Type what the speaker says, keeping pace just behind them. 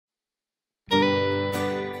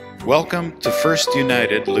Welcome to First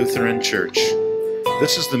United Lutheran Church.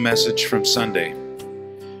 This is the message from Sunday.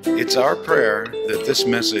 It's our prayer that this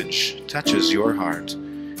message touches your heart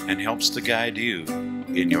and helps to guide you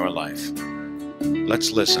in your life.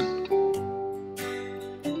 Let's listen.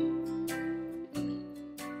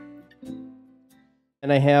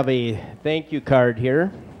 And I have a thank you card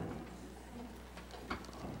here.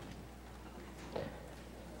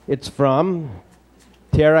 It's from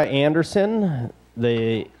Tara Anderson,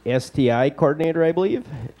 the STI coordinator, I believe.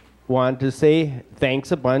 Want to say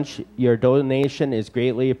thanks a bunch. Your donation is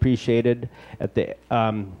greatly appreciated at the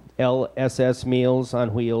LSS Meals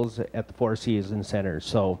on Wheels at the Four Seasons Center.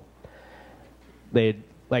 So they'd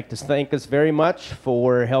like to thank us very much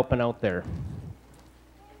for helping out there.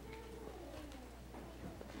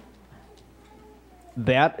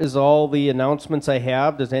 That is all the announcements I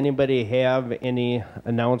have. Does anybody have any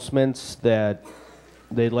announcements that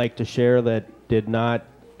they'd like to share that did not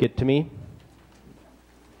get to me?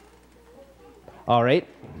 All right.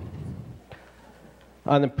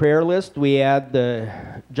 On the prayer list, we add the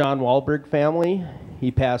John Wahlberg family. He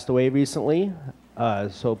passed away recently.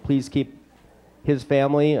 So please keep his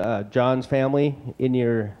family, John's family, in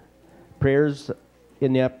your prayers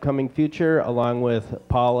in the upcoming future, along with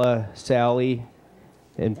Paula, Sally,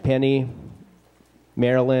 and Penny,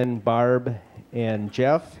 Marilyn, Barb, and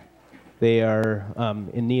Jeff. They are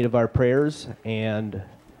in need of our prayers and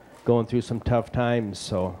going through some tough times,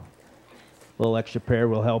 so a little extra prayer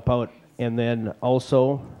will help out. And then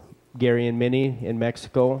also Gary and Minnie in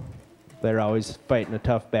Mexico. They're always fighting a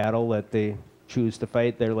tough battle that they choose to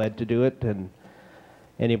fight. They're led to do it, and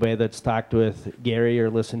anybody that's talked with Gary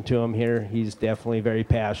or listened to him here, he's definitely very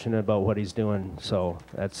passionate about what he's doing. So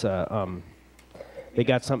that's they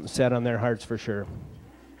got something set on their hearts for sure.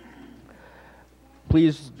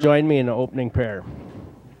 Please join me in an opening prayer.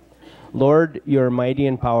 Lord, you are mighty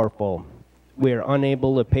and powerful. We are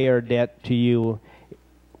unable to pay our debt to you,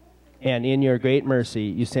 and in your great mercy,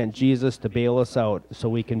 you sent Jesus to bail us out so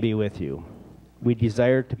we can be with you. We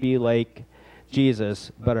desire to be like Jesus,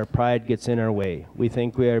 but our pride gets in our way. We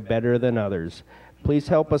think we are better than others. Please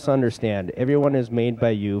help us understand everyone is made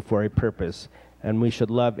by you for a purpose, and we should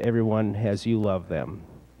love everyone as you love them.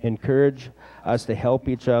 Encourage us to help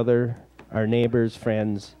each other, our neighbors,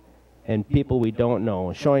 friends, and people we don't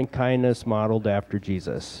know, showing kindness modeled after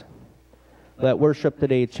Jesus. Let worship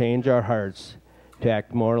today change our hearts to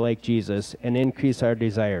act more like Jesus and increase our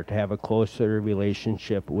desire to have a closer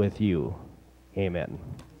relationship with you. Amen.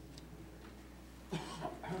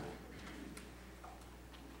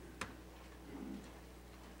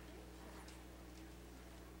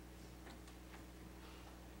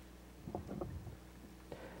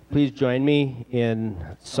 Please join me in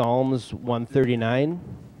Psalms 139.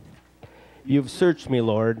 You've searched me,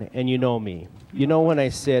 Lord, and you know me. You know when I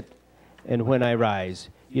sit and when I rise.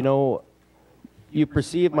 You know, you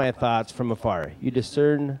perceive my thoughts from afar. You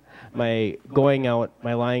discern my going out,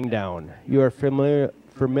 my lying down. You are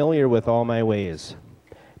familiar with all my ways.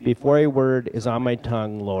 Before a word is on my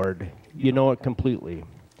tongue, Lord, you know it completely.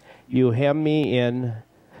 You hem me in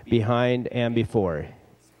behind and before,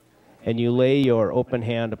 and you lay your open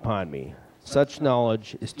hand upon me. Such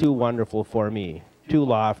knowledge is too wonderful for me, too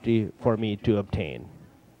lofty for me to obtain.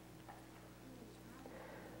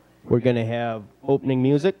 We're going to have opening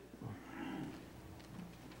music.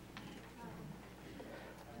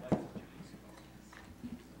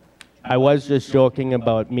 I was just joking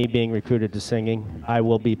about me being recruited to singing. I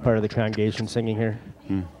will be part of the congregation singing here.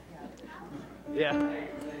 Yeah.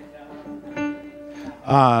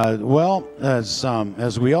 Well,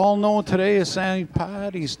 as we all know, today is St.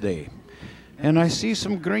 Paddy's Day. And I see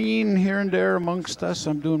some green here and there amongst us.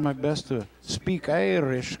 I'm doing my best to speak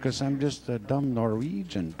Irish because I'm just a dumb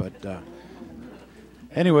Norwegian. But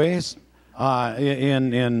anyways,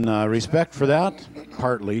 in respect for that,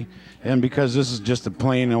 partly, and because this is just a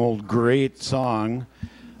plain old great song,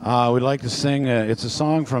 we'd like to sing, it's a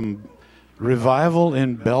song from Revival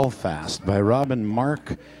in Belfast by Rob and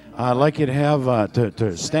Mark. I'd like you to have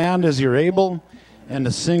to stand as you're able and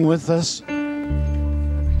to sing with us.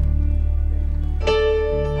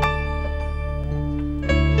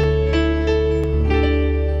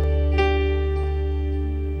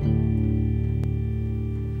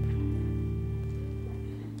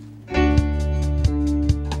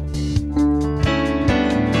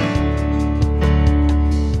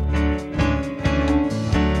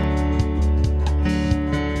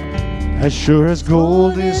 As sure as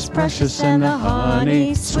gold is precious and the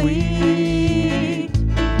honey sweet,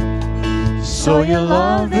 so you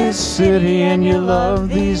love this city and you love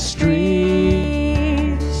these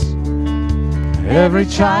streets. Every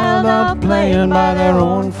child out playing by their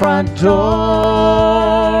own front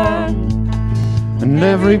door, and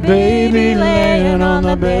every baby laying on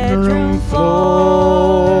the bedroom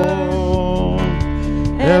floor.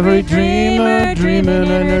 Every dreamer dreaming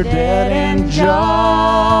in their dead-end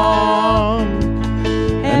job,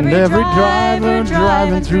 and every driver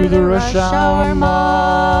driving through the rush hour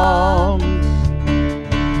mob.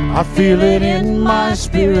 I feel it in my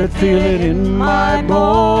spirit, feel it in my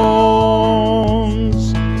bones.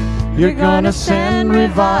 You're gonna send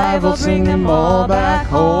revival, sing them all back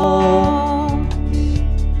home.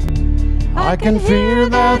 I can hear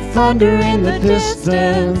that thunder in the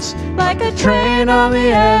distance, like a train on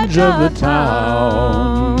the edge of the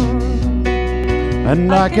town.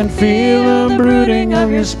 And I can feel the brooding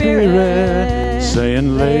of your spirit,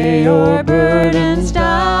 saying, lay your burdens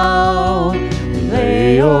down,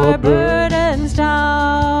 lay your burdens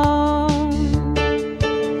down.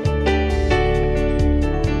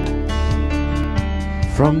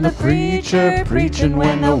 From the preacher preaching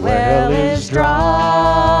when the well is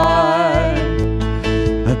dry,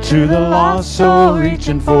 to the lost soul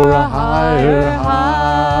reaching for a higher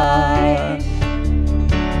high.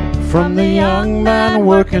 From the young man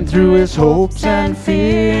working through his hopes and fears,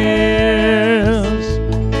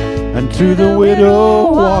 and to the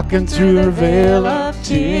widow walking through her veil of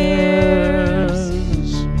tears.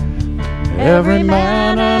 Every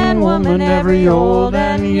man and woman, every old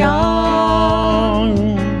and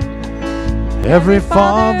young, every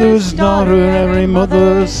father's daughter, every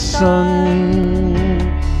mother's son.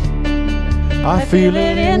 I feel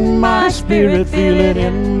it in my spirit, feel it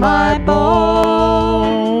in my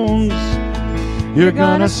bones. You're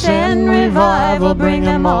gonna send revival, bring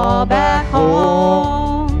them all back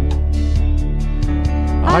home.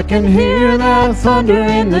 I can hear that thunder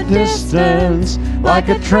in the distance, like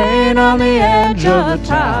a train on the edge of the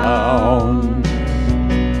town.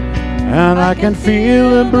 And I can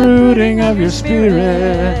feel the brooding of your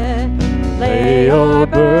spirit. Lay your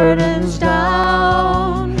burdens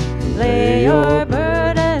down, lay your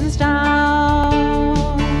burdens down.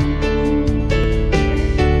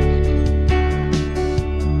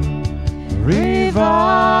 Revive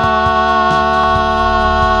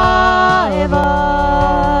us,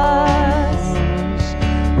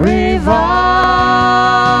 revive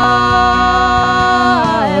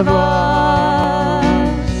us,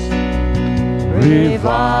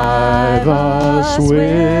 revive us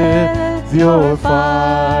with your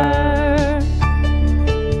fire.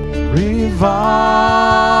 Revive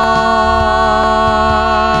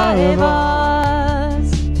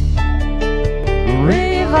us,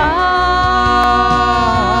 revive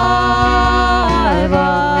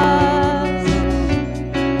us,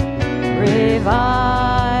 revive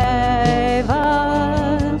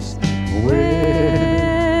us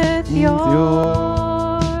with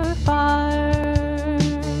your fire.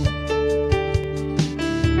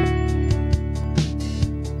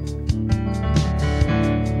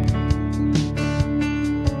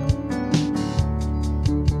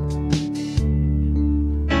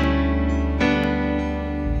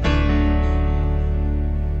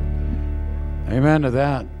 Amen to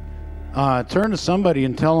that. Turn to somebody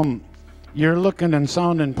and tell them you're looking and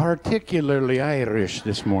sounding particularly Irish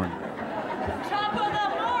this morning. Top of the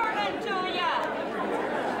morning to ya!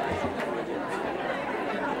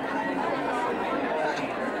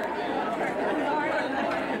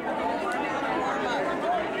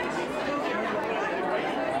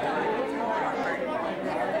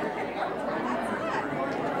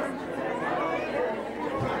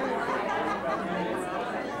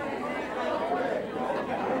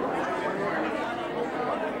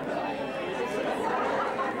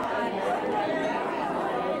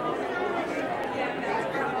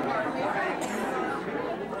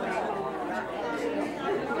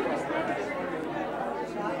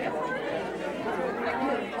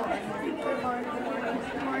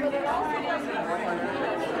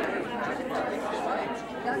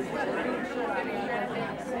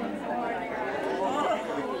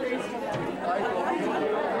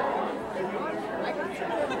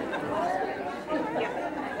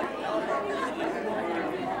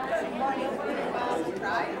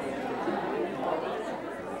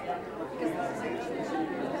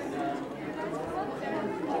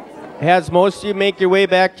 As most of you make your way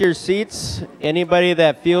back to your seats, anybody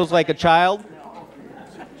that feels like a child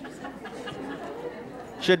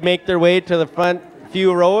should make their way to the front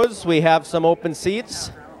few rows. We have some open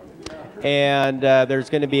seats, and there's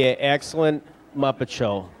going to be an excellent Muppet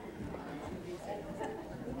show.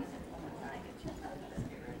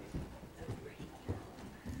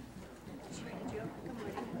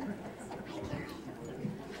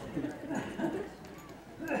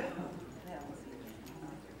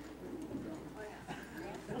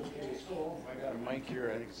 think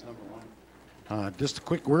I think it's number one. Just a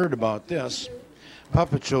quick word about this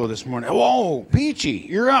puppet show this morning. Whoa, Peachy,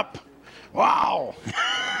 you're up. Wow.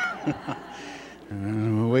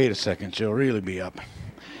 Wait a second, she'll really be up.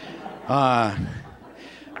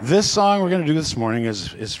 This song we're going to do this morning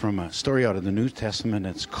is from a story out of the New Testament.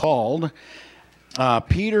 It's called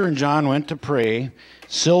Peter and John Went to Pray,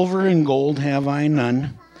 Silver and Gold Have I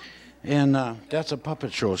None. And that's a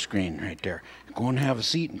puppet show screen right there. Go and have a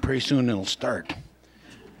seat and pretty soon it'll start.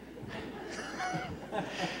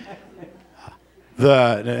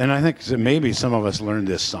 And I think maybe some of us learned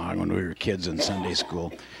this song when we were kids in Sunday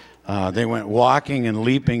school. They went walking and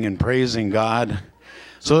leaping and praising God.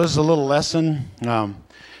 So this is a little lesson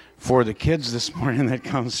for the kids this morning that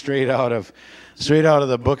comes straight out of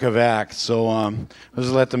the book of Acts. So let's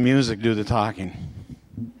let the music do the talking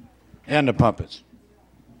and the puppets.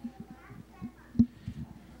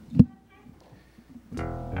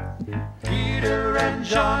 Peter and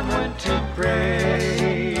John went to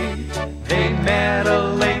pray. They met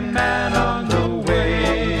a lame man on the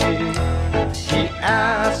way. He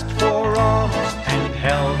asked for alms and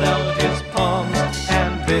held out his palms,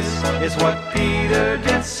 and this is what Peter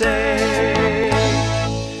did say.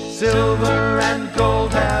 Silver and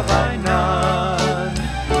gold have I none,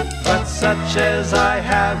 but such as I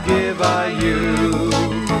have give I you.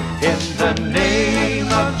 In the name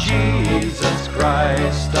of Jesus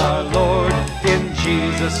Christ our Lord, in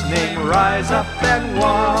Jesus' name rise up and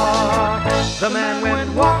walk. The man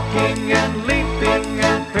went walking and leaping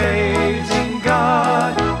and praising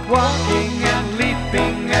God, walking and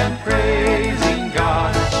leaping and praising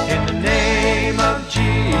God. In the name of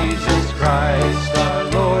Jesus Christ our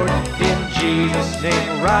Lord, in Jesus'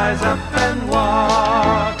 name rise up and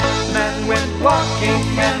walk. The man went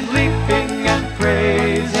walking and leaping and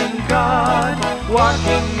praising God,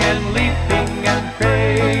 walking and leaping and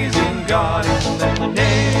praising God. In the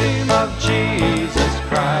name of Jesus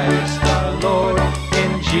Christ our Lord,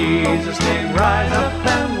 in Jesus' name rise up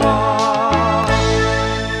and walk.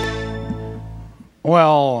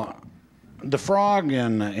 Well, the frog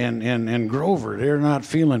and Grover, they're not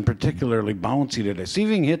feeling particularly bouncy today. See if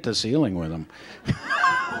you can hit the ceiling with them.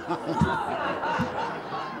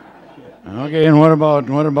 Okay, and what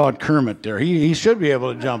about Kermit there? He should be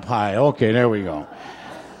able to jump high. Okay, there we go.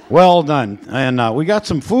 Well done. And we got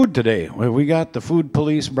some food today. We got the food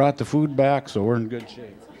police brought the food back, so we're in good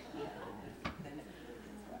shape.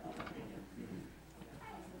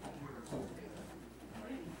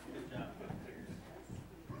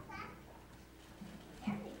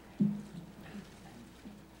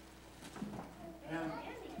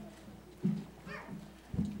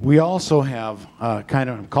 We also have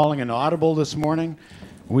I'm calling an audible this morning.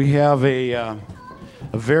 We have a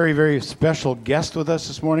very, very special guest with us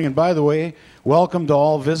this morning. And by the way, welcome to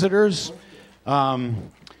all visitors.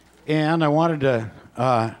 And I wanted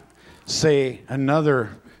to say another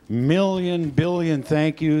billion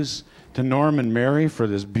thank yous to Norm and Mary for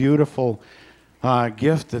this beautiful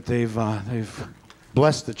gift that they've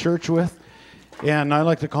blessed the church with. And I'd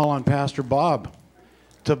like to call on Pastor Bob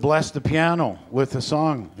to bless the piano with a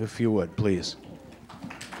song, if you would, please.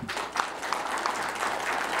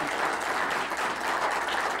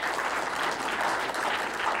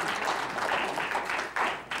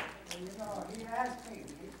 He asked me,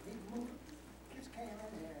 he just came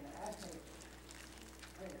in here and asked me to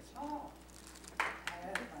play a song. I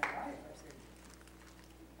asked my wife, I said,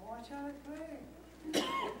 well, what shall I play?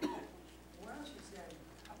 Well, she said,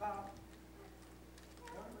 about,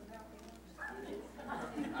 what was that one?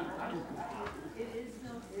 It is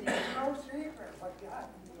no secret, but God,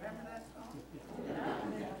 remember that song?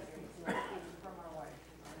 From my wife.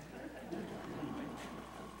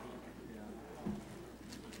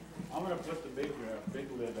 I'm going to put the big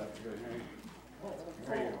lid up here.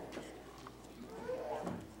 There you go.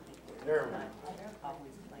 There we go.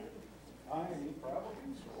 Probably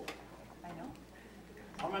so. I know.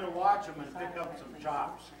 I'm going to watch them and pick up some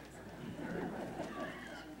chops.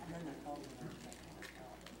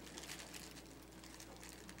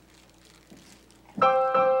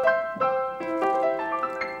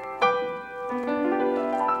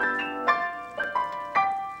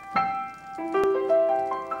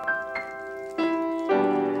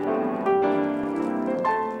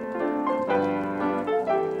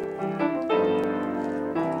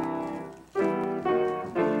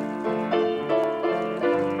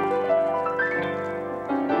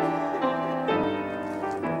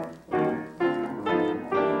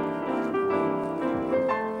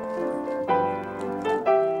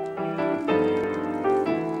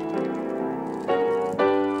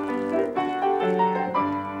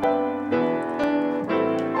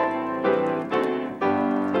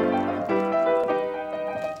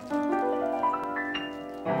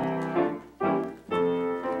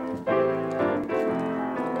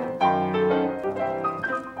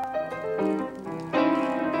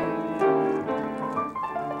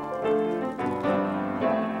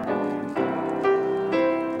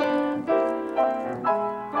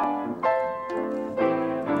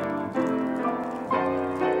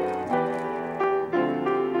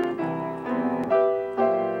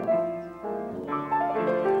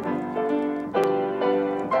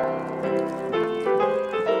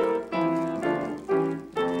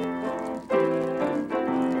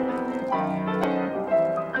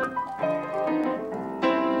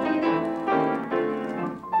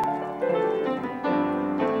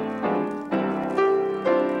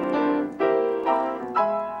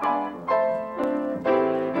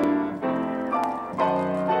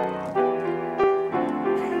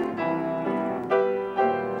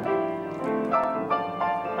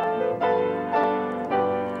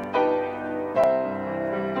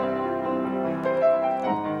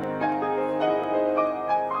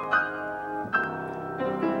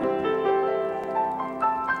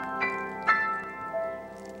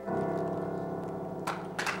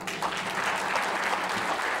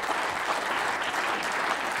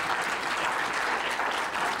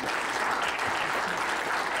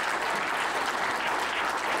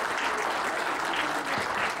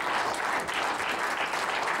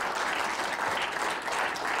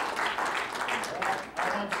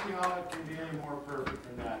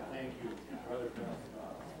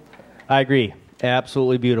 I agree.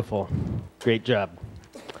 Absolutely beautiful. Great job.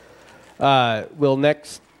 We'll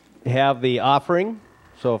next have the offering.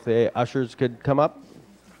 So if the ushers could come up.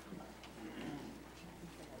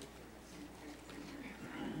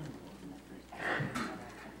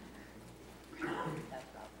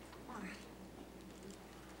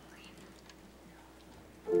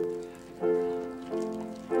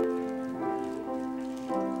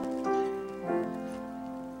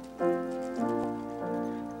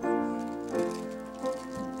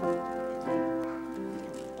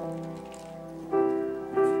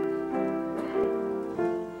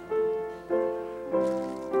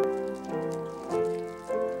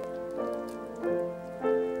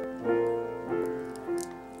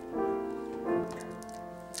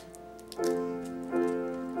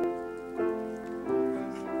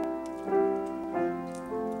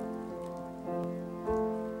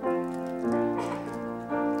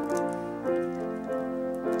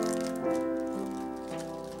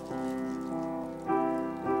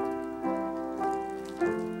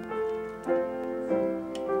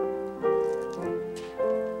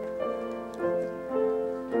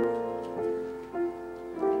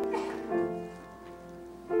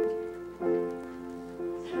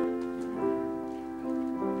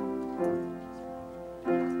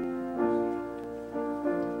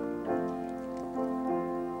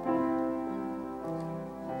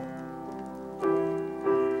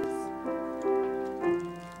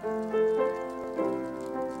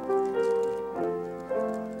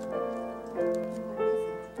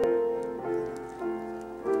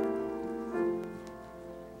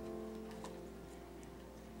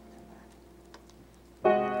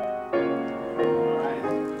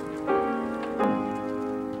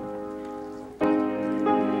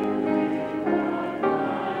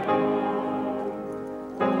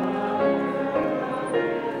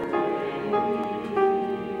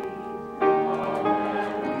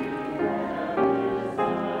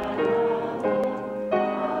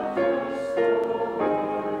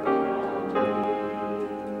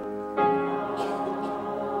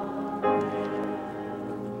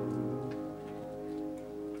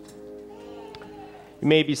 You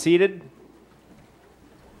may be seated.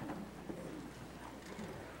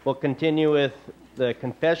 We'll continue with the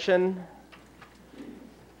confession.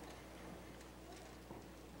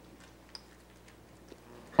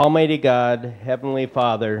 Almighty God, Heavenly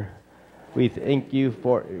Father, we thank you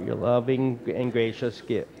for your loving and gracious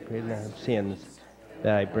gift of sins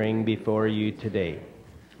that I bring before you today.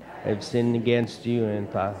 I've sinned against you in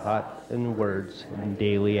thought and words and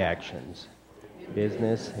daily actions.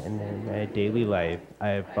 Business and in my daily life, I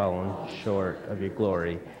have fallen short of your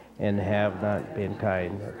glory and have not been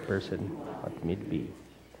kind to the person you want me to be.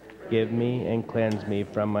 Forgive me and cleanse me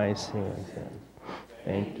from my sins.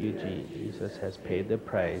 Thank you, Jesus has paid the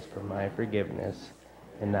price for my forgiveness,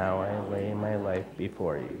 and now I lay my life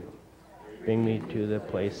before you. Bring me to the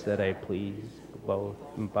place that I please, both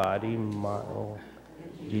in body and mind.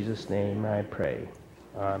 In Jesus' name I pray.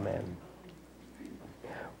 Amen.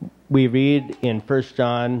 We read in 1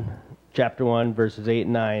 John chapter 1, verses 8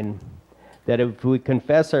 and 9, that if we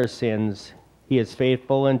confess our sins, he is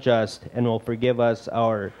faithful and just and will forgive us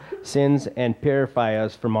our sins and purify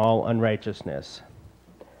us from all unrighteousness.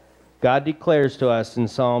 God declares to us in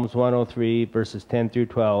Psalms 103, verses 10 through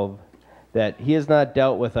 12, that he has not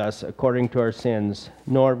dealt with us according to our sins,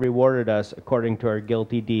 nor rewarded us according to our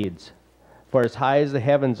guilty deeds. For as high as the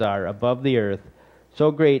heavens are above the earth, so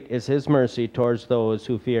great is his mercy towards those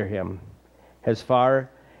who fear him. As far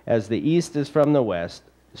as the east is from the west,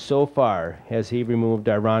 so far has he removed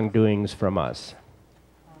our wrongdoings from us.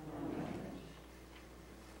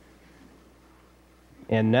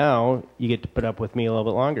 And now you get to put up with me a little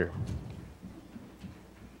bit longer.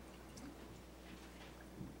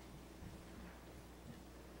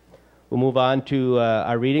 We'll move on to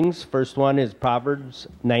our readings. First one is Proverbs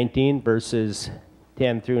 19, verses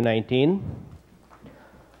 10 through 19.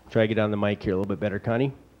 Try to get on the mic here a little bit better,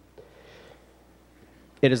 Connie.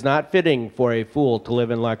 It is not fitting for a fool to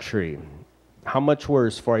live in luxury. How much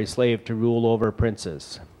worse for a slave to rule over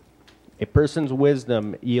princes? A person's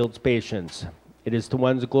wisdom yields patience. It is to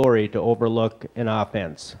one's glory to overlook an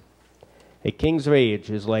offense. A king's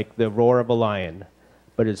rage is like the roar of a lion,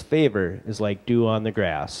 but his favor is like dew on the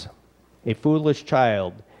grass. A foolish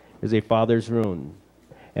child is a father's ruin,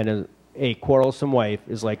 and a quarrelsome wife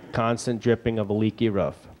is like constant dripping of a leaky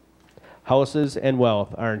roof. Houses and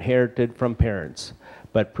wealth are inherited from parents,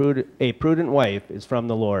 but a prudent wife is from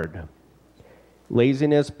the Lord.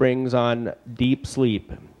 Laziness brings on deep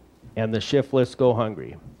sleep, and the shiftless go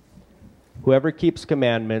hungry. Whoever keeps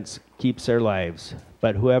commandments keeps their lives,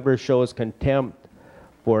 but whoever shows contempt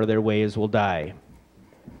for their ways will die.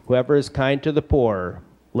 Whoever is kind to the poor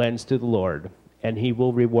lends to the Lord, and he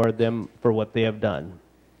will reward them for what they have done.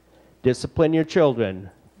 Discipline your children,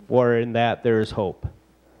 for in that there is hope.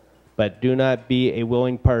 But do not be a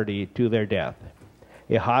willing party to their death.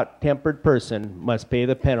 A hot-tempered person must pay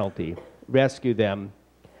the penalty. Rescue them,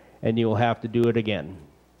 and you will have to do it again.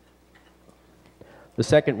 The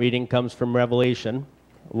second reading comes from Revelation,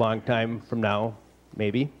 a long time from now,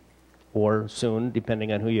 maybe, or soon,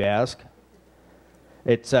 depending on who you ask.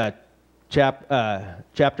 It's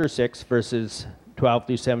chapter 6, verses 12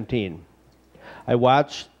 through 17. I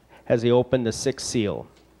watched as he opened the sixth seal.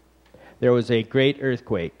 There was a great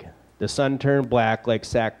earthquake. The sun turned black like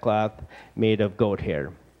sackcloth made of goat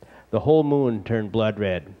hair. The whole moon turned blood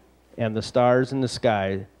red, and the stars in the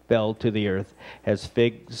sky fell to the earth as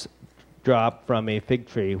figs drop from a fig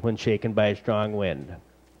tree when shaken by a strong wind.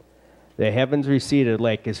 The heavens receded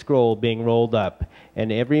like a scroll being rolled up,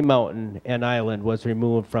 and every mountain and island was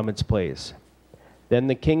removed from its place. Then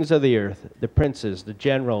the kings of the earth, the princes, the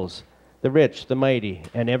generals, the rich, the mighty,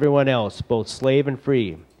 and everyone else, both slave and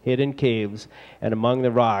free, hid in caves and among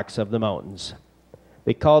the rocks of the mountains.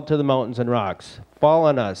 They called to the mountains and rocks, "Fall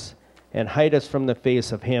on us, and hide us from the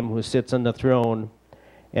face of him who sits on the throne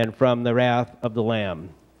and from the wrath of the Lamb.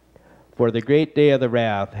 For the great day of the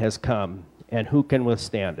wrath has come, and who can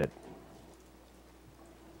withstand it?"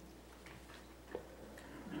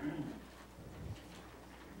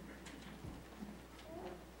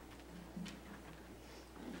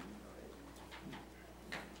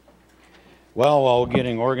 Well, while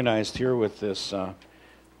getting organized here with this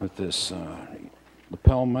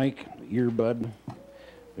lapel mic, earbud,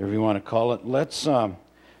 whatever you want to call it, let's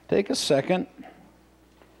take a second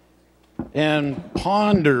and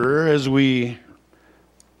ponder as we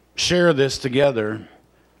share this together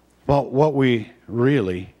about what we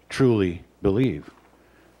really, truly believe.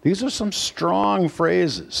 These are some strong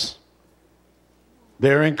phrases.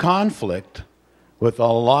 They're in conflict with a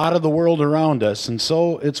lot of the world around us, and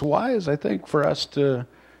so it's wise, I think, for us to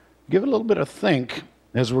give it a little bit of think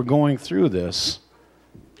as we're going through this.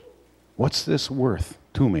 What's this worth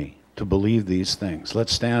to me to believe these things?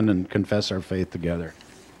 Let's stand and confess our faith together.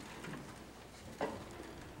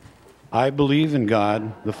 I believe in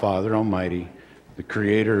God, the Father Almighty, the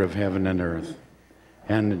creator of heaven and earth,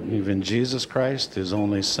 and even Jesus Christ, his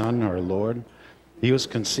only Son, our Lord. He was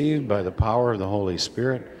conceived by the power of the Holy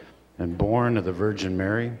Spirit and born of the Virgin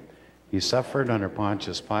Mary. He suffered under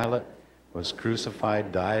Pontius Pilate, was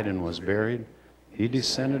crucified, died, and was buried. He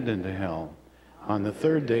descended into hell. On the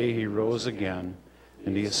third day he rose again,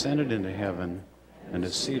 and he ascended into heaven and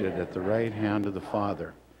is seated at the right hand of the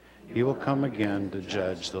Father. He will come again to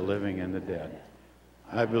judge the living and the dead.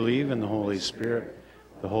 I believe in the Holy Spirit,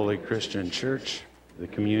 the holy Christian Church, the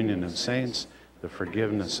communion of saints, the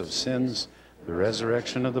forgiveness of sins, the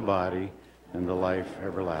resurrection of the body, and the life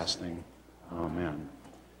everlasting. Amen.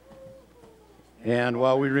 And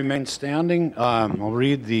while we remain standing, I'll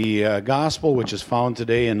read the gospel, which is found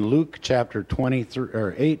today in Luke chapter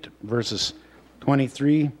 8, verses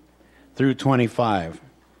 23 through 25.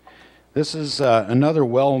 This is another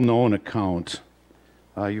well-known account.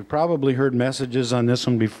 You've probably heard messages on this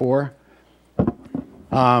one before,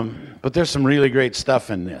 but there's some really great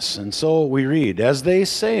stuff in this. And so we read, "As they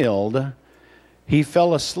sailed, he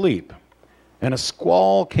fell asleep. And a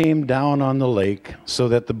squall came down on the lake, so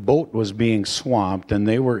that the boat was being swamped, and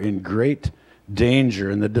they were in great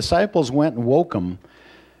danger. And the disciples went and woke him,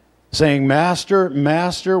 saying, 'Master,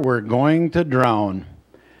 Master, we're going to drown.'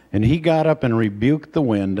 And he got up and rebuked the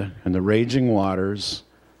wind and the raging waters,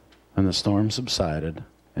 and the storm subsided,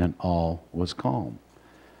 and all was calm."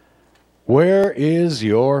 "Where is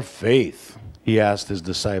your faith?" he asked his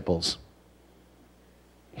disciples.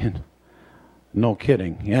 No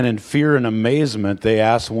kidding. And in fear and amazement, they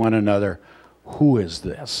asked one another, "Who is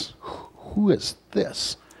this? Who is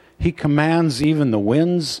this? He commands even the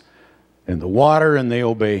winds and the water, and they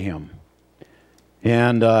obey him."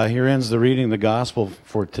 And here ends the reading of the gospel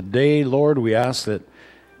for today. Lord, we ask that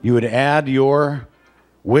you would add your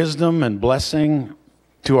wisdom and blessing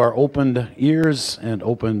to our opened ears and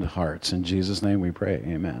opened hearts. In Jesus' name we pray.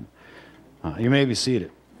 Amen. You may be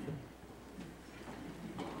seated.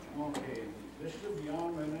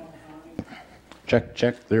 Check,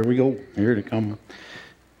 check. There we go. Here to come.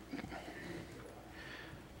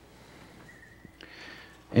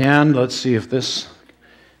 And let's see if this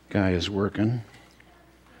guy is working.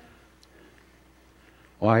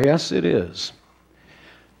 Why, yes, it is.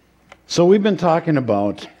 So we've been talking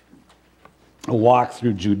about a walk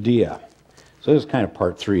through Judea. So this is kind of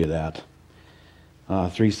part 3 of that.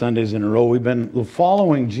 3 Sundays in a row. We've been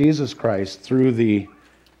following Jesus Christ through the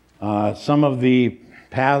some of the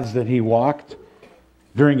paths that he walked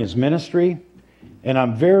during his ministry. And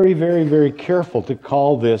I'm very, very, very careful to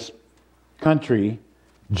call this country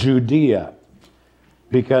Judea,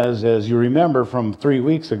 because as you remember from 3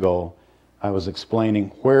 weeks ago, I was explaining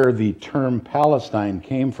where the term Palestine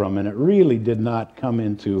came from, and it really did not come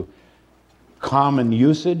into common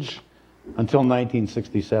usage until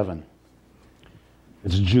 1967.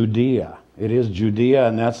 It's Judea. It is Judea,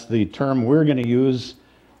 and that's the term we're going to use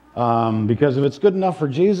because if it's good enough for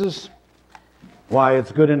Jesus, why,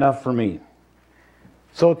 it's good enough for me.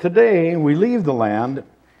 So today we leave the land,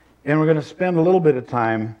 and we're going to spend a little bit of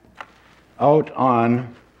time out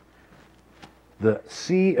on the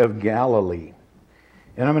Sea of Galilee.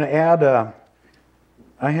 And I'm going to add,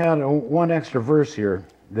 I had one extra verse here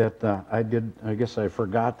that I guess I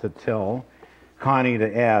forgot to tell Connie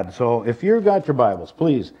to add. So if you've got your Bibles,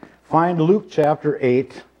 please find Luke chapter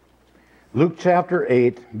 8. Luke chapter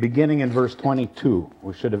 8, beginning in verse 22.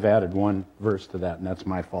 We should have added one verse to that, and that's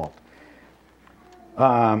my fault.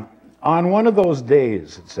 On one of those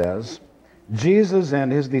days, it says, Jesus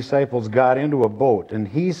and his disciples got into a boat, and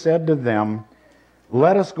he said to them,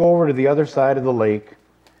 "Let us go over to the other side of the lake."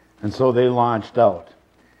 And so they launched out.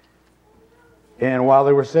 And while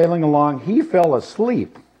they were sailing along, he fell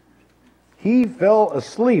asleep. He fell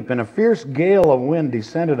asleep, and a fierce gale of wind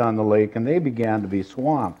descended on the lake, and they began to be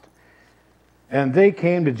swamped. And they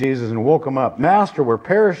came to Jesus and woke him up. "Master, we're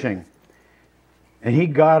perishing." And he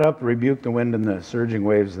got up, rebuked the wind and the surging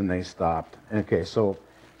waves, and they stopped. Okay, so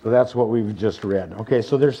that's what we've just read. Okay,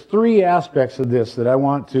 so there's three aspects of this that I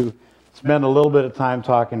want to spend a little bit of time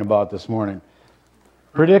talking about this morning.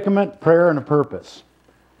 Predicament, prayer, and a purpose.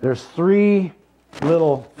 There's three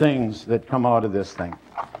little things that come out of this thing.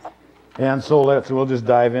 And so we'll just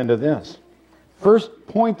dive into this. First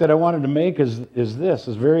point that I wanted to make is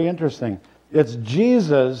very interesting. It's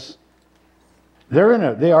Jesus. They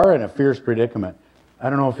are in a fierce predicament. I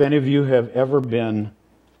don't know if any of you have ever been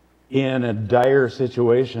in a dire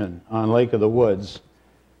situation on Lake of the Woods.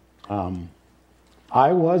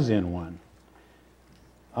 I was in one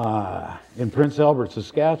in Prince Albert,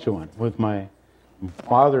 Saskatchewan, with my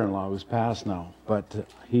father-in-law, who's passed now. But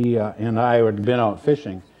he and I had been out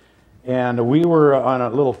fishing, and we were on a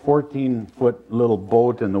little 14-foot little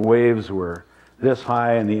boat, and the waves were this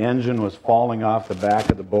high, and the engine was falling off the back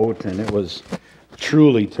of the boat, and it was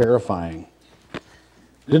truly terrifying.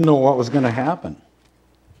 Didn't know what was going to happen.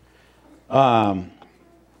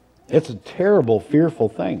 It's a terrible, fearful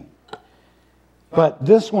thing. But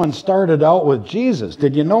this one started out with Jesus.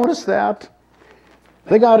 Did you notice that?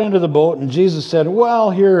 They got into the boat, and Jesus said, "Well,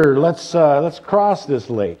 here, let's cross this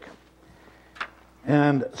lake."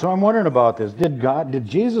 And so I'm wondering about this. Did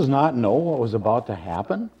Jesus not know what was about to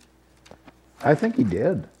happen? I think he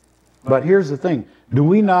did. But here's the thing. Do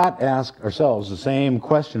we not ask ourselves the same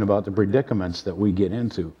question about the predicaments that we get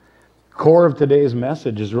into? Core of today's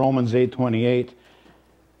message is Romans 8:28.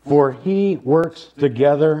 For he works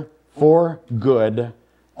together for good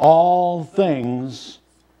all things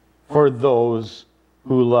for those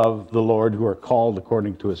who love the Lord, who are called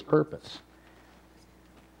according to his purpose.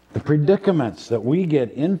 The predicaments that we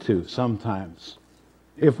get into sometimes,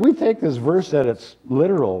 if we take this verse at its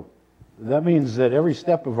literal, that means that every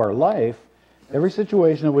step of our life, every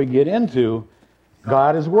situation that we get into,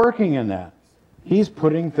 God is working in that. He's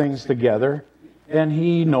putting things together, and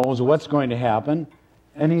he knows what's going to happen,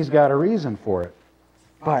 and he's got a reason for it.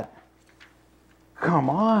 But, come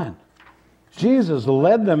on. Jesus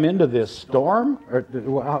led them into this storm?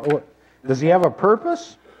 Does he have a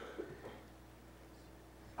purpose?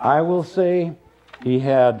 I will say he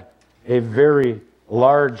had a very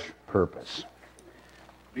large purpose.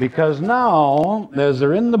 Because now, as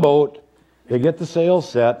they're in the boat, they get the sails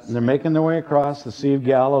set, and they're making their way across the Sea of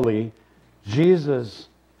Galilee. Jesus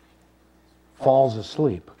falls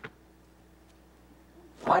asleep.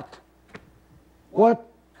 What? What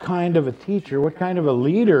kind of a teacher, what kind of a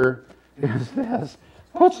leader is this?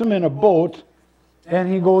 Puts him in a boat,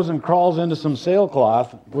 and he goes and crawls into some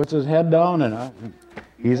sailcloth, puts his head down, and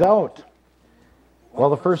he's out. Well,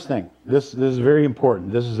 the first thing, this is very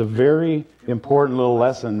important. This is a very important little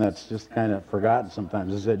lesson that's just kind of forgotten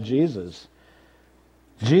sometimes, is that Jesus,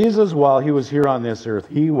 while he was here on this earth,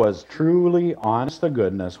 he was truly, honest to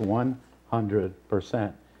goodness,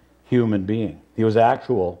 100% human being. He was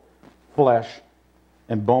actual flesh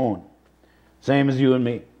and bone. Same as you and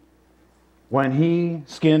me. When he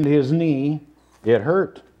skinned his knee, it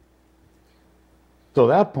hurt. So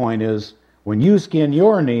that point is, when you skin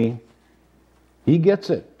your knee, he gets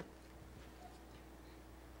it.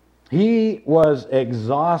 He was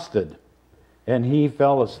exhausted, and he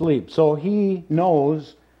fell asleep. So he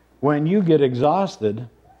knows when you get exhausted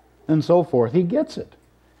and so forth. He gets it.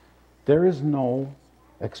 There is no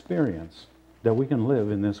experience that we can live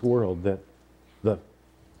in this world that the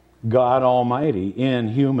God Almighty in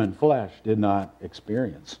human flesh did not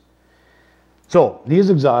experience. So he's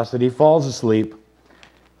exhausted. He falls asleep.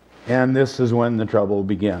 And this is when the trouble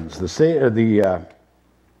begins.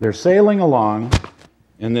 They're sailing along,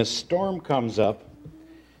 and this storm comes up,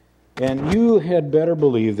 and you had better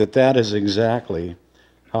believe that that is exactly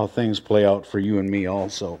how things play out for you and me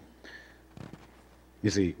also.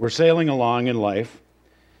 You see, we're sailing along in life.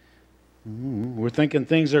 We're thinking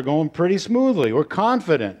things are going pretty smoothly. We're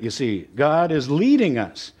confident. You see, God is leading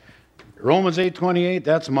us. Romans 8:28,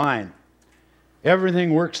 that's mine.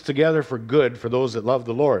 Everything works together for good for those that love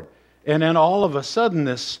the Lord. And then all of a sudden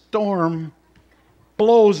this storm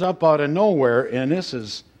blows up out of nowhere, and this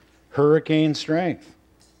is hurricane strength.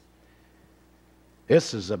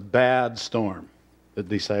 This is a bad storm the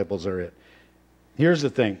disciples are in. Here's the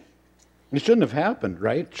thing. It shouldn't have happened,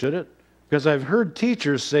 right? Should it? Because I've heard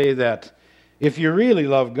teachers say that if you really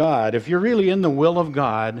love God, if you're really in the will of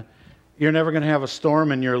God, you're never going to have a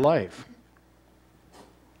storm in your life.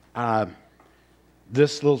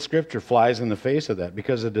 This little scripture flies in the face of that,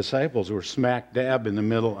 because the disciples were smack dab in the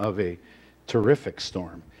middle of a terrific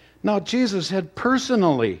storm. Now, Jesus had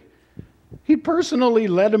personally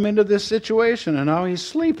led them into this situation, and now he's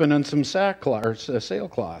sleeping in some sackcloth or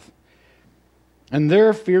sailcloth. And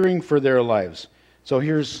they're fearing for their lives. So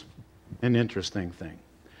here's an interesting thing.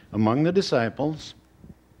 Among the disciples,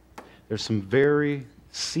 there's some very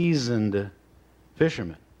seasoned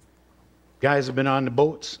fishermen. Guys have been on the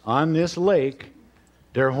boats on this lake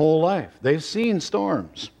their whole life. They've seen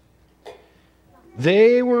storms.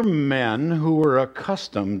 They were men who were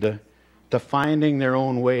accustomed to finding their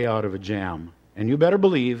own way out of a jam. And you better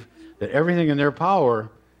believe that everything in their power,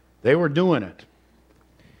 they were doing it.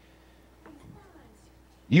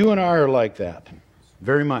 You and I are like that,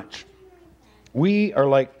 very much. We are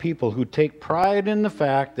like people who take pride in the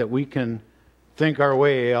fact that we can think our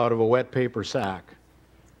way out of a wet paper sack.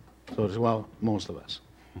 So, well, most of us.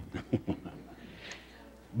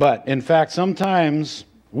 But, in fact, sometimes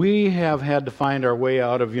we have had to find our way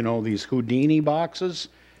out of, these Houdini boxes,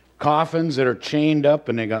 coffins that are chained up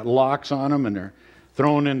and they got locks on them and they're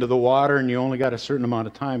thrown into the water, and you only got a certain amount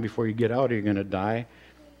of time before you get out or you're going to die.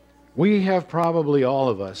 We have probably, all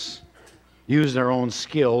of us, used our own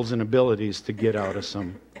skills and abilities to get out of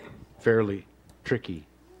some fairly tricky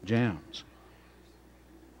jams.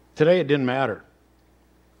 Today it didn't matter.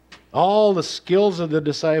 All the skills of the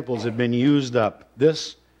disciples had been used up.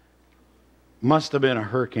 This must have been a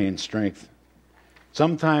hurricane strength.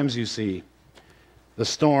 Sometimes, you see, the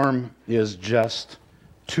storm is just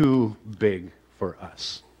too big for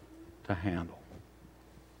us to handle.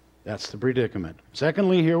 That's the predicament.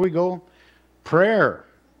 Secondly, here we go, prayer.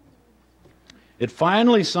 It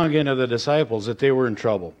finally sunk into the disciples that they were in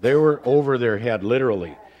trouble. They were over their head,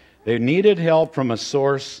 literally. They needed help from a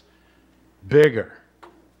source bigger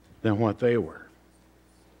than what they were.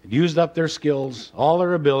 It used up their skills, all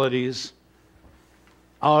their abilities,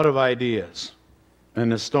 out of ideas.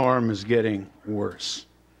 And the storm is getting worse.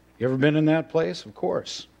 You ever been in that place? Of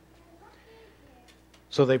course.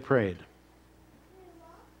 So they prayed.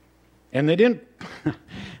 And they didn't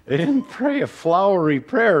pray a flowery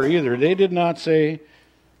prayer either. They did not say,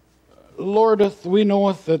 Lord, we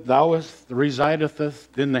knoweth that thou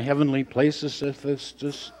resideth in the heavenly places,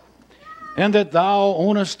 and that thou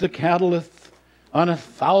ownest the cattle on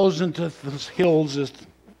 1,000 hills,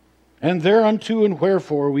 and thereunto and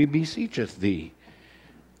wherefore we beseecheth thee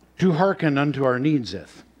to hearken unto our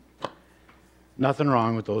needseth. Nothing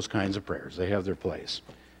wrong with those kinds of prayers. They have their place.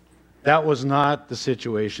 That was not the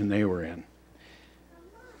situation they were in.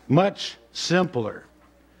 Much simpler.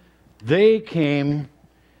 They came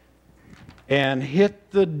and hit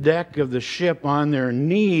the deck of the ship on their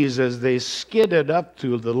knees as they skidded up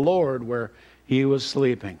to the Lord where he was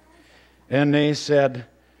sleeping. And they said,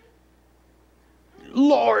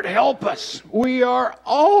 Lord, help us. We are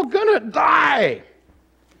all going to die. In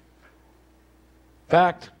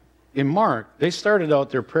fact, in Mark, they started out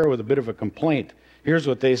their prayer with a bit of a complaint. Here's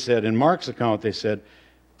what they said. In Mark's account, they said,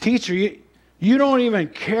 Teacher, you don't even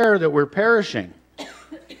care that we're perishing.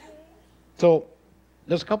 So,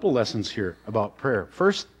 there's a couple lessons here about prayer.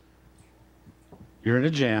 First, you're in a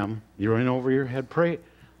jam. You're in over your head. Pray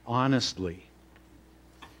honestly.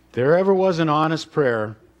 If there ever was an honest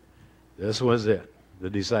prayer, this was it. The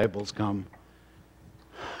disciples come,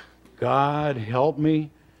 God, help me.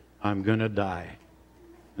 I'm going to die.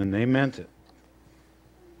 And they meant it.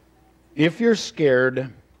 If you're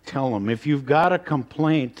scared, tell them. If you've got a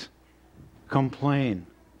complaint, complain.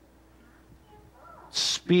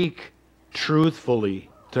 speak truthfully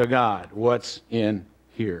to God what's in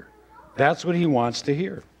here. That's what he wants to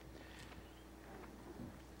hear.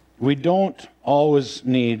 We don't always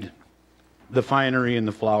need the finery and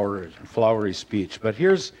the flowery speech. But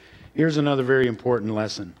here's another very important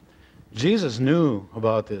lesson. Jesus knew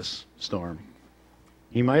about this storm.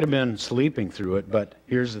 He might have been sleeping through it, but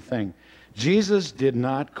here's the thing. Jesus did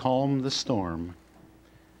not calm the storm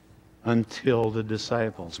until the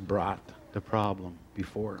disciples brought the problem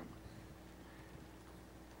before him.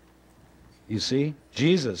 You see,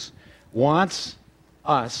 Jesus wants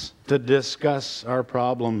us to discuss our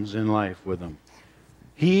problems in life with him.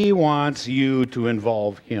 He wants you to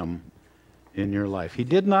involve him in your life. He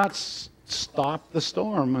did not stop the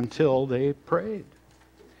storm until they prayed.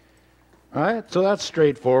 All right? So that's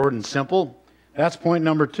straightforward and simple. That's point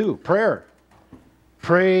number 2, prayer.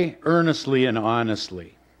 Pray earnestly and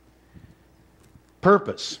honestly.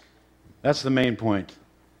 Purpose. That's the main point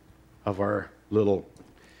of our little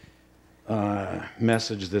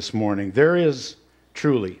message this morning. There is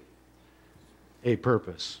truly a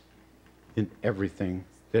purpose in everything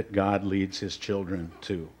that God leads his children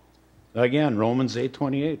to. Again, Romans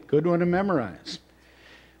 8:28, good one to memorize.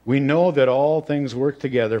 We know that all things work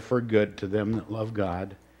together for good to them that love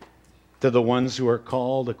God, to the ones who are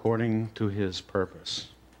called according to his purpose.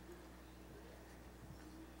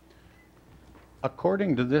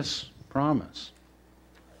 According to this promise,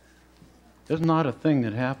 there's not a thing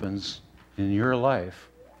that happens in your life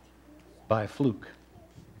by fluke.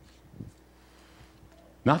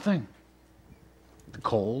 Nothing. The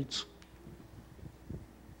colds,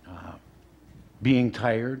 being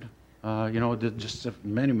tired, just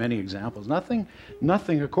many examples. Nothing,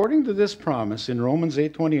 according to this promise in Romans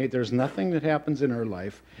 8:28, there's nothing that happens in our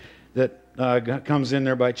life that comes in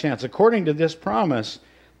there by chance. According to this promise,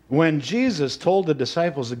 when Jesus told the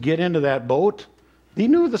disciples to get into that boat, he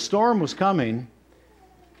knew the storm was coming,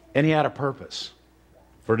 and he had a purpose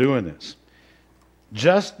for doing this.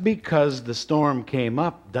 Just because the storm came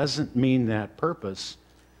up doesn't mean that purpose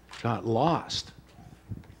got lost.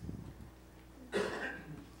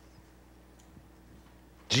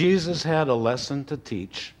 Jesus had a lesson to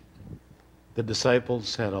teach. The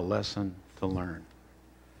disciples had a lesson to learn.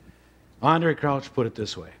 Andre Crouch put it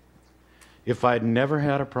this way. If I'd never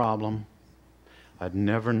had a problem, I'd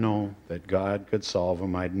never know that God could solve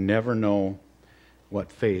them. I'd never know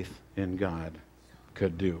what faith in God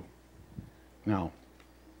could do. Now,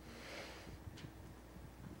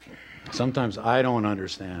 sometimes I don't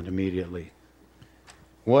understand immediately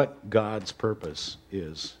what God's purpose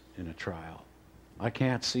is in a trial. I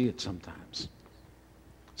can't see it sometimes.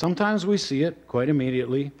 Sometimes we see it quite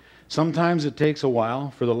immediately. Sometimes it takes a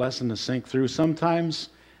while for the lesson to sink through. Sometimes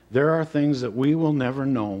there are things that we will never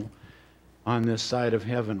know on this side of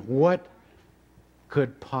heaven. What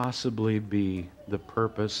could possibly be the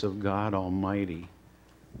purpose of God Almighty,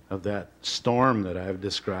 of that storm that I've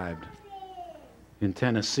described in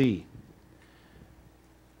Tennessee,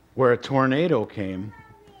 where a tornado came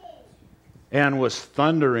and was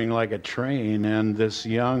thundering like a train, and this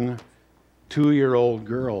young 2-year-old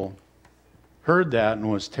girl heard that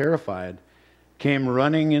and was terrified, came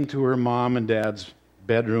running into her mom and dad's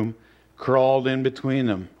bedroom, crawled in between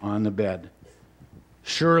them on the bed.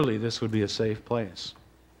 Surely this would be a safe place.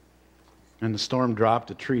 And the storm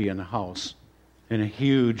dropped a tree in a house, and a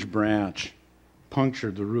huge branch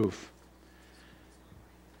punctured the roof.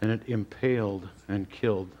 And it impaled and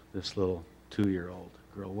killed this little 2-year-old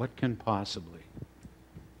girl. What can possibly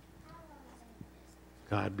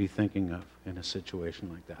God be thinking of in a situation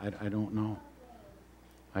like that? I don't know.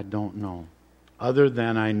 I don't know. Other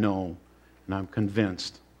than I know, and I'm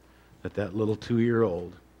convinced, that that little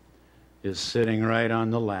 2-year-old is sitting right on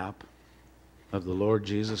the lap of the Lord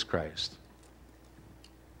Jesus Christ.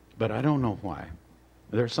 But I don't know why.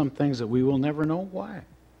 There are some things that we will never know why.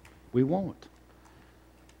 We won't.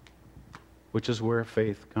 Which is where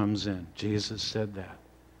faith comes in. Jesus said that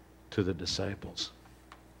to the disciples.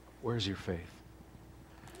 Where's your faith?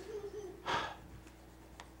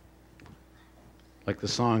 Like the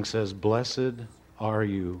song says, blessed are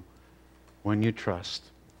you when you trust,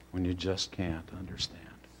 when you just can't understand.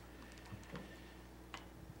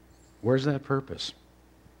 Where's that purpose?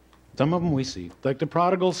 Some of them we see. Like the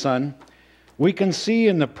prodigal son, we can see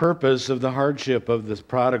in the purpose of the hardship of this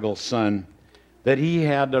prodigal son that he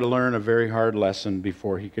had to learn a very hard lesson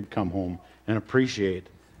before he could come home and appreciate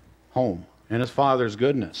home and his father's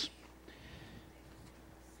goodness.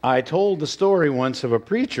 I told the story once of a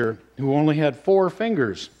preacher who only had 4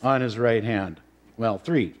 fingers on his right hand. Well,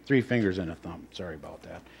 3 fingers and a thumb. Sorry about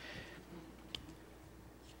that.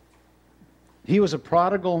 He was a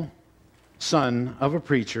prodigal son of a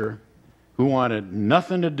preacher who wanted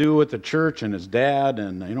nothing to do with the church and his dad.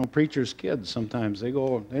 And, you know, preachers' kids, sometimes they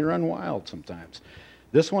run wild sometimes.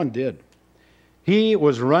 This one did. He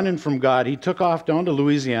was running from God. He took off down to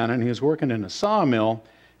Louisiana, and he was working in a sawmill,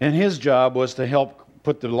 and his job was to help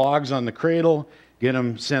put the logs on the cradle, get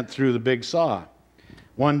them sent through the big saw.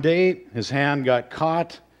 One day, his hand got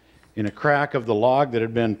caught in a crack of the log that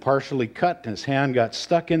had been partially cut, and his hand got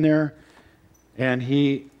stuck in there, and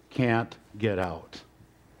he can't get out.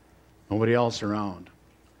 Nobody else around.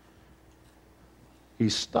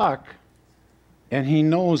 He's stuck, and he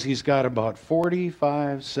knows he's got about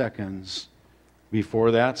 45 seconds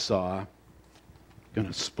before that saw going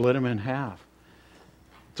to split him in half.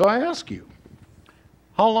 So I ask you,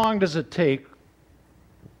 how long does it take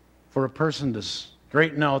for a person to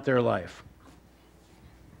straighten out their life?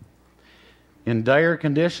 In dire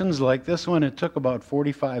conditions like this one, it took about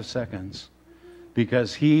 45 seconds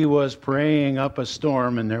because he was praying up a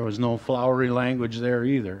storm, and there was no flowery language there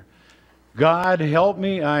either. God, help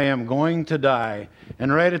me, I am going to die.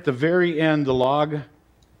 And right at the very end, the log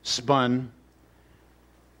spun,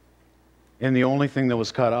 and the only thing that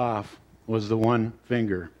was cut off was the one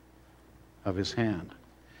finger of his hand.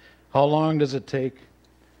 How long does it take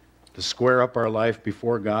to square up our life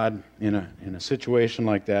before God in a situation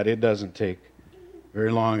like that? It doesn't take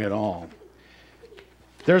very long at all.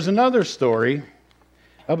 There's another story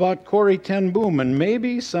about Corrie ten Boom, and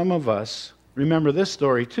maybe some of us remember this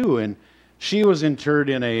story too. And she was interred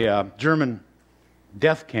in a German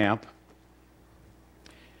death camp.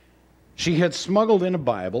 She had smuggled in a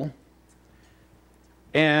Bible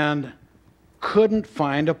and couldn't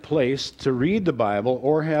find a place to read the Bible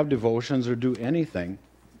or have devotions or do anything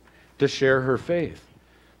to share her faith.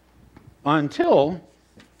 Until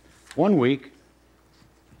one week,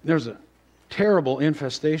 there's a terrible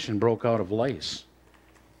infestation broke out of lice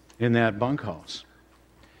in that bunkhouse.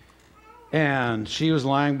 And she was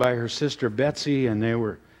lying by her sister Betsy, and they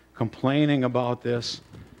were complaining about this.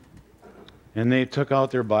 And they took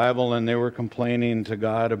out their Bible, and they were complaining to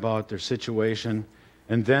God about their situation.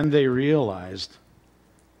 And then they realized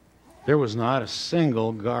there was not a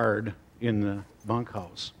single guard in the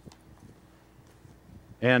bunkhouse.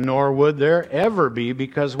 And nor would there ever be,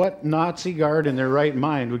 because what Nazi guard in their right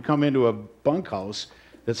mind would come into a bunkhouse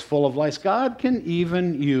that's full of lice? God can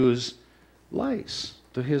even use lice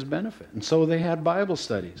to his benefit. And so they had Bible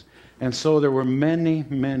studies. And so there were many,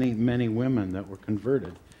 many, many women that were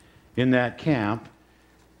converted in that camp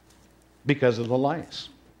because of the lice.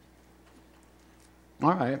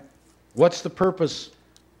 All right, what's the purpose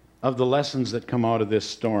of the lessons that come out of this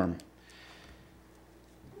storm?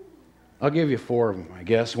 I'll give you 4 of them, I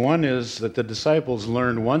guess. One is that the disciples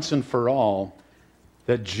learned once and for all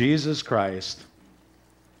that Jesus Christ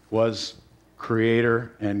was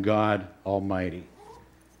Creator and God Almighty.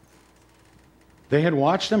 They had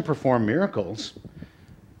watched him perform miracles.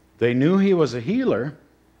 They knew he was a healer.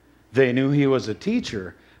 They knew he was a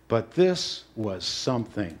teacher. But this was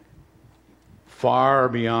something far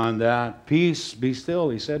beyond that. Peace, be still,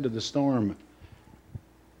 he said to the storm.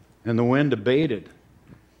 And the wind abated,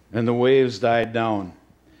 and the waves died down.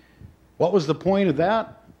 What was the point of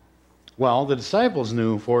that? Well, the disciples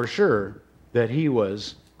knew for sure that he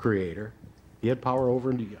was Creator. He had power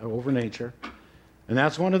over nature. And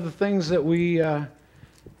that's one of the things that we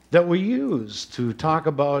use to talk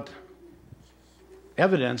about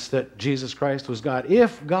evidence that Jesus Christ was God.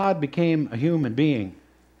 If God became a human being,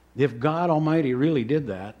 if God Almighty really did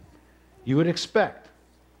that, you would expect,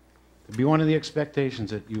 to be one of the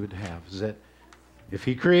expectations that you would have, is that if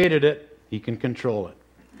he created it, he can control it.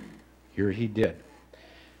 Here he did.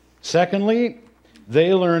 Secondly,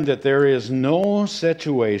 they learned that there is no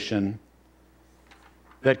situation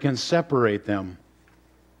that can separate them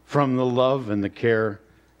from the love and the care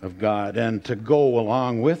of God. And to go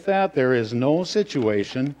along with that, there is no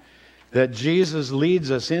situation that Jesus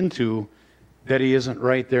leads us into that he isn't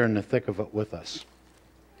right there in the thick of it with us.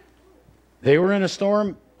 They were in a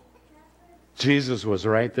storm. Jesus was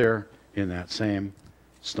right there in that same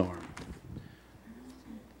storm.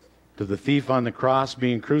 To the thief on the cross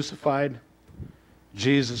being crucified,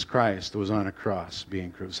 Jesus Christ was on a cross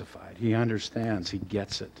being crucified. He understands. He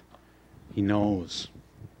gets it. He knows.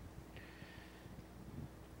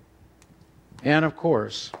 And of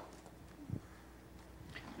course,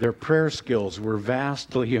 their prayer skills were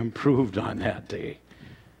vastly improved on that day.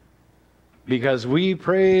 Because we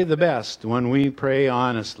pray the best when we pray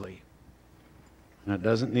honestly. And it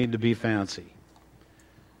doesn't need to be fancy.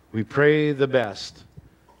 We pray the best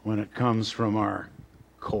when it comes from our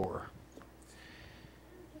core.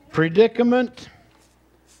 Predicament,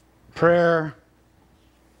 prayer,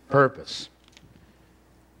 purpose.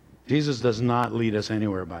 Jesus does not lead us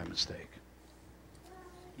anywhere by mistake.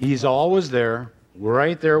 He's always there,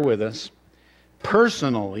 right there with us.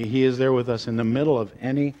 Personally, He is there with us in the middle of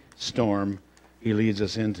any storm He leads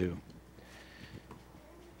us into.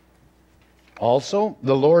 Also,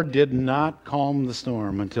 the Lord did not calm the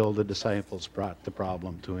storm until the disciples brought the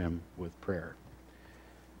problem to Him with prayer.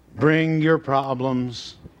 Bring your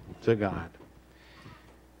problems to God.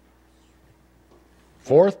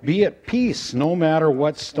 Fourth, be at peace no matter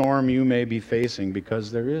what storm you may be facing,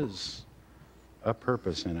 because there is a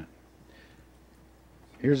purpose in it.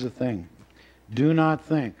 Here's the thing. Do not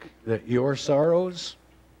think that your sorrows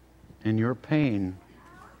and your pain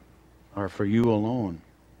are for you alone.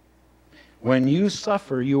 When you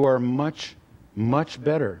suffer, you are much, much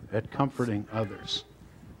better at comforting others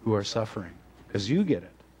who are suffering, because you get it.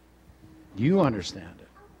 You understand it.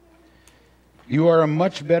 You are a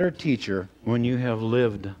much better teacher when you have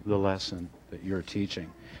lived the lesson that you're teaching.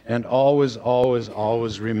 And always, always,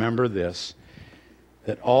 always remember this,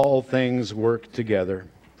 that all things work together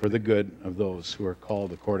for the good of those who are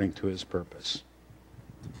called according to His purpose,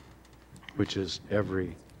 which is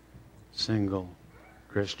every single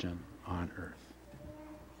Christian on earth.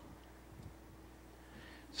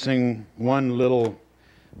 Sing one little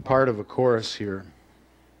part of a chorus here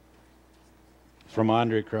from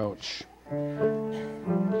Andre Crouch.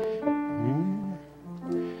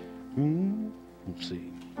 Let's see.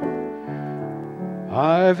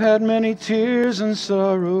 I've had many tears and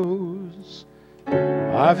sorrows.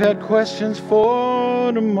 I've had questions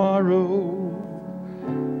for tomorrow.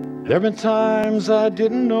 There have been times I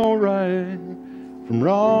didn't know right from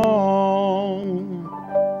wrong.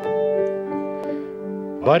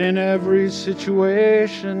 But in every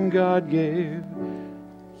situation God gave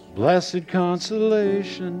blessed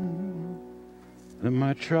consolation, that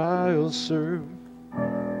my trials serve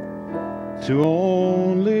to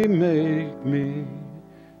only make me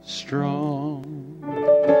strong.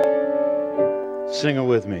 Sing it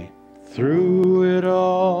with me. Through it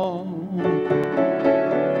all,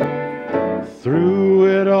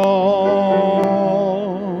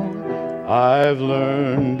 I've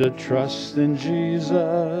learned to trust in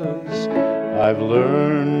Jesus. I've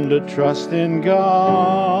learned to trust in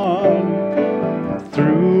God.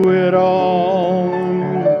 Through it all,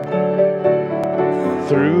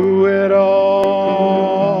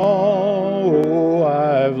 oh,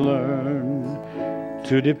 I've learned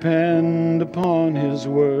to depend upon His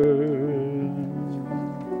word.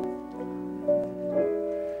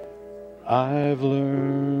 I've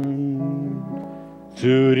learned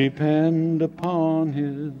to depend upon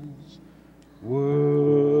His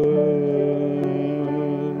word.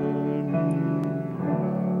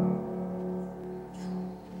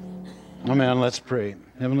 Amen. Let's pray.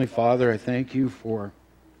 Heavenly Father, I thank You for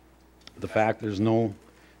the fact there's no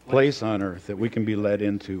place on earth that we can be led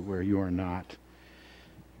into where You are not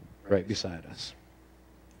right beside us.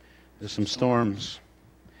 There's some storms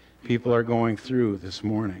people are going through this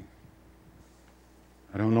morning.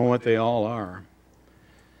 I don't know what they all are,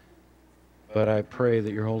 but I pray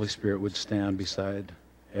that Your Holy Spirit would stand beside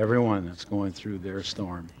everyone that's going through their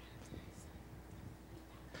storm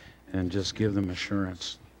and just give them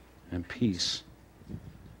assurance and peace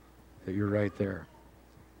that You're right there.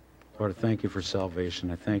 Lord, I thank You for salvation.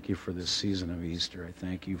 I thank You for this season of Easter. I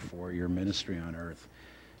thank You for Your ministry on earth.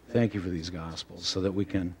 Thank You for these Gospels so that we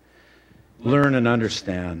can learn and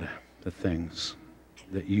understand the things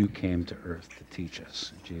that You came to earth to teach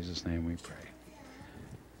us. In Jesus' name we pray.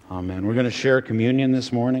 Amen. We're going to share communion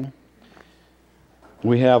this morning.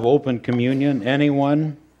 We have open communion.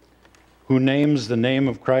 Anyone who names the name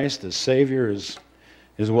of Christ as Savior is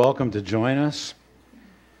welcome to join us.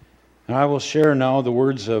 And I will share now the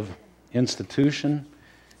words of institution.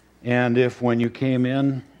 And if when you came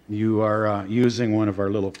in, you are using one of our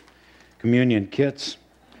little communion kits,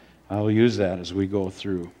 I'll use that as we go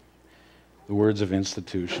through the words of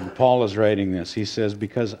institution. Paul is writing this. He says,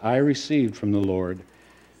 "Because I received from the Lord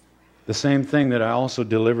the same thing that I also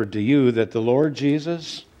delivered to you, that the Lord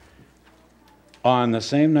Jesus, on the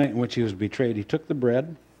same night in which He was betrayed, He took the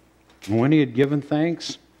bread, and when He had given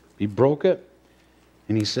thanks, He broke it,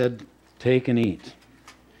 and He said, 'Take and eat.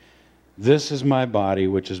 This is my body,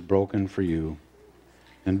 which is broken for you.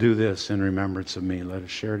 And do this in remembrance of me.'" Let us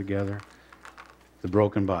share together the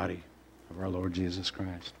broken body of our Lord Jesus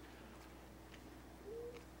Christ.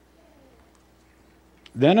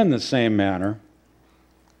 Then in the same manner,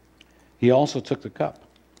 He also took the cup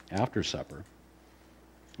after supper,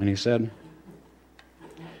 and He said,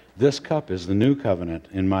 "This cup is the new covenant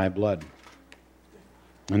in my blood.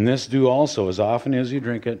 And this do also as often as you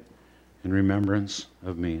drink it in remembrance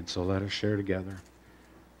of me. And so let us share together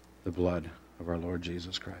the blood of our Lord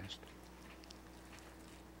Jesus Christ.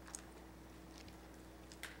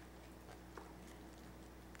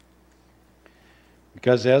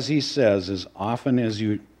 Because as he says, as often as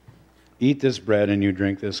you eat this bread and you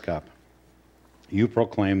drink this cup, you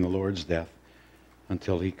proclaim the Lord's death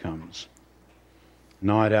until he comes.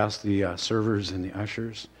 Now I'd ask the servers and the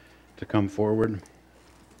ushers to come forward.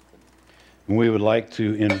 And we would like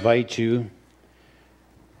to invite you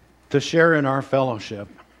to share in our fellowship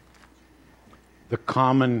the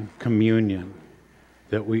common communion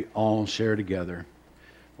that we all share together,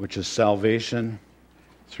 which is salvation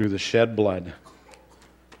through the shed blood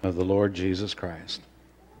of the Lord Jesus Christ.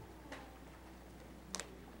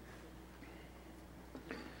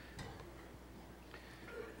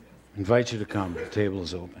 I invite you to come. The table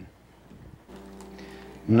is open.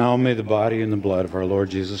 Now may the body and the blood of our Lord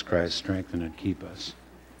Jesus Christ strengthen and keep us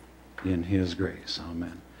in his grace.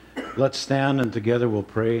 Amen. Let's stand and together we'll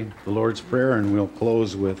pray the Lord's Prayer, and we'll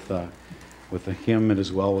close with a hymn, "It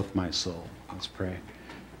Is Well With My Soul." Let's pray.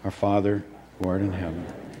 Our Father, who art in heaven,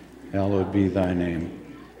 hallowed be thy name.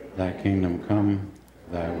 Thy kingdom come,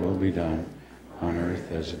 thy will be done, on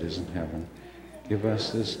earth as it is in heaven. Give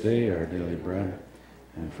us this day our daily bread,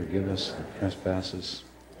 and forgive us our trespasses,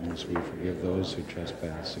 as we forgive those who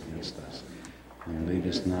trespass against us. And lead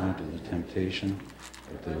us not into temptation,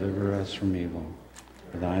 but deliver us from evil.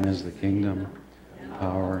 For thine is the kingdom, the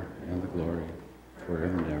power, and the glory,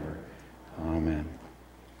 forever and ever. Amen.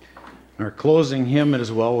 Our closing hymn, "It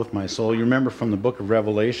Is Well With My Soul," you remember from the book of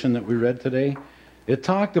Revelation that we read today? It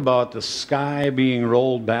talked about the sky being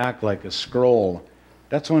rolled back like a scroll.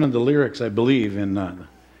 That's one of the lyrics, I believe, in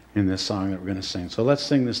this song that we're going to sing. So let's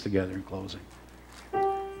sing this together in closing.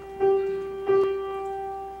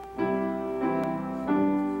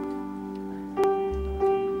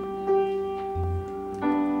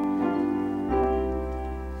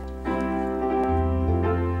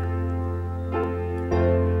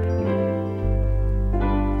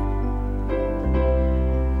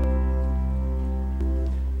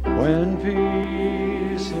 When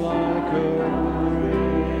peace like a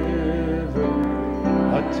river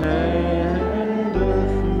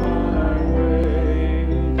attendeth my way,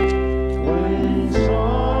 when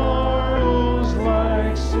sorrows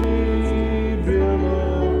like sea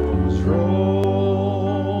billows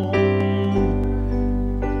roll,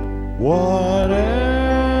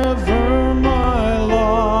 whatever my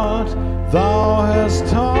lot, thou hast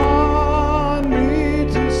taught me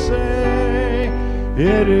to say,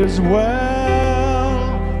 it is well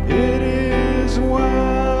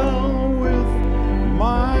with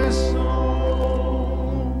my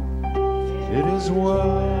soul. It is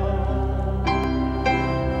well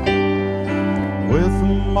with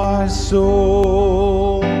my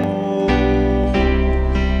soul.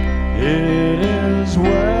 It is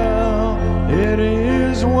well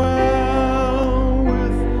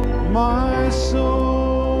with my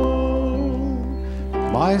soul.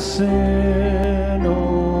 My sin,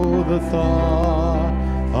 oh, the thought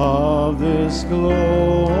of this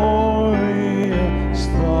glorious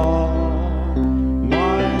thought.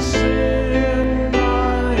 My sin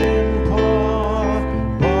not in part,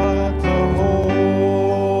 but the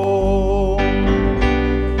whole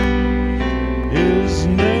is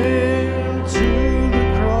nailed to the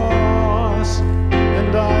cross,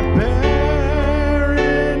 and I bear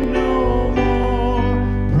it no more.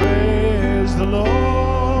 Praise the Lord.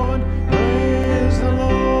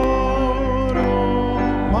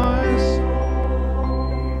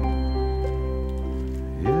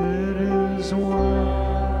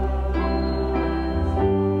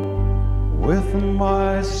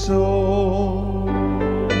 My soul,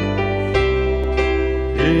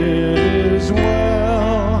 it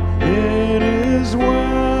is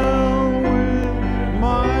well with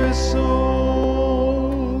my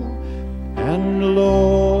soul. And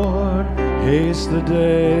Lord, haste the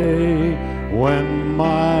day when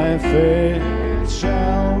my faith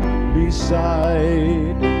shall be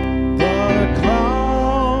sight, the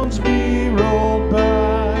clouds be rolled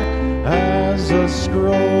back as a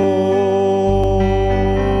scroll.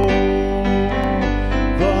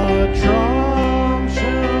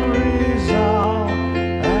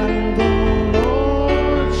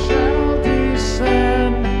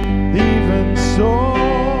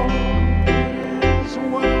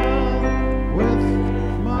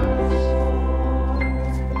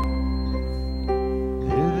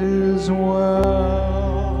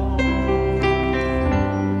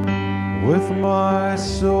 My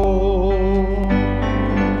soul,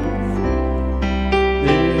 it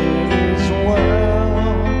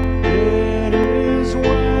is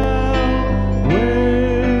well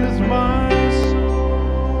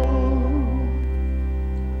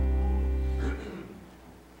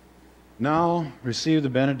Now receive the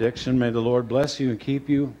benediction. May the Lord bless you and keep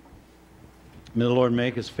you. May the Lord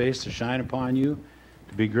make his face to shine upon you,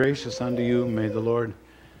 to be gracious unto you. May the Lord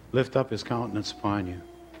lift up his countenance upon you,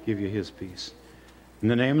 give you his peace. In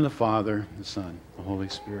the name of the Father, the Son, the Holy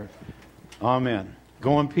Spirit. Amen.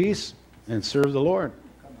 Go in peace and serve the Lord.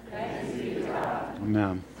 Thanks be to God.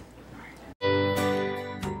 Amen.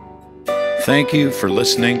 Thank you for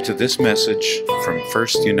listening to this message from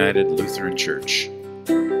First United Lutheran Church.